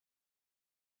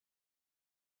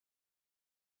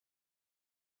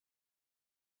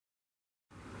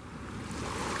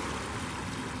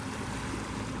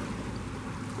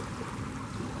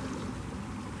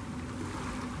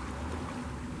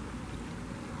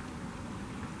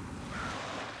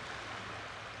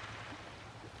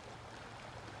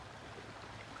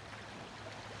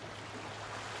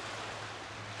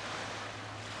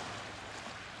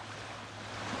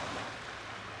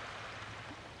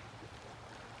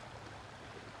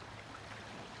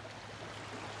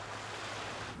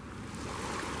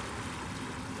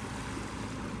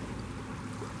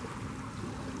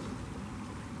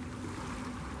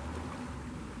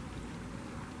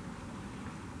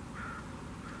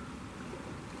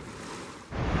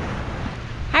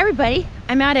everybody,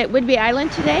 I'm out at Whidbey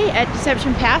Island today at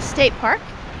Deception Pass State Park,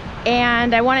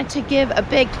 and I wanted to give a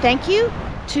big thank you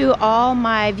to all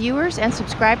my viewers and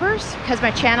subscribers because my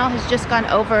channel has just gone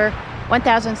over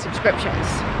 1,000 subscriptions.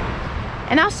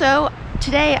 And also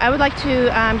today I would like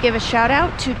to give a shout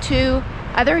out to two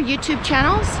other YouTube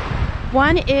channels.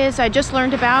 One is I just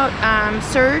learned about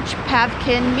Serge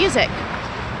Pavkin music,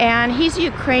 and he's a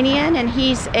Ukrainian and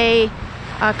he's a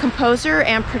composer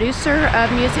and producer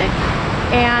of music.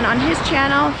 And on his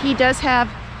channel, he does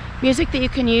have music that you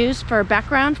can use for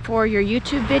background for your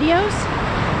YouTube videos.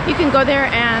 You can go there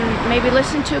and maybe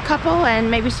listen to a couple and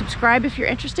maybe subscribe if you're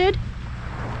interested.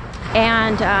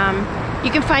 And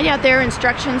you can find out their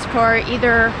instructions for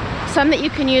either some that you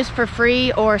can use for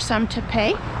free or some to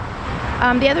pay.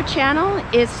 The other channel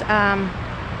is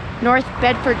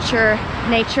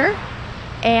North.Bedfordshire.Nature,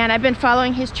 and I've been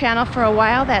following his channel for a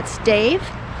while. That's Dave.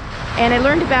 And I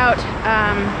learned about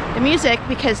the music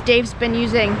because Dave's been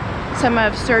using some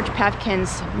of Serge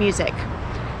Pavkin's music.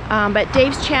 But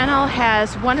Dave's channel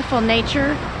has wonderful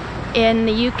nature in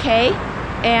the UK,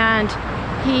 and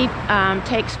he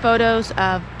takes photos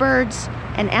of birds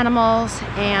and animals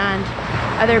and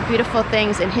other beautiful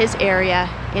things in his area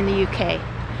in the UK.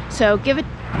 So give a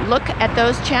look at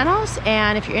those channels,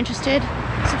 and if you're interested,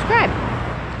 subscribe.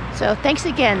 So thanks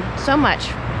again so much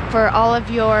for all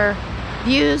of your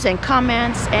views and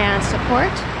comments and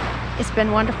support. It's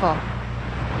been wonderful.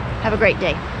 Have a great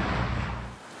day.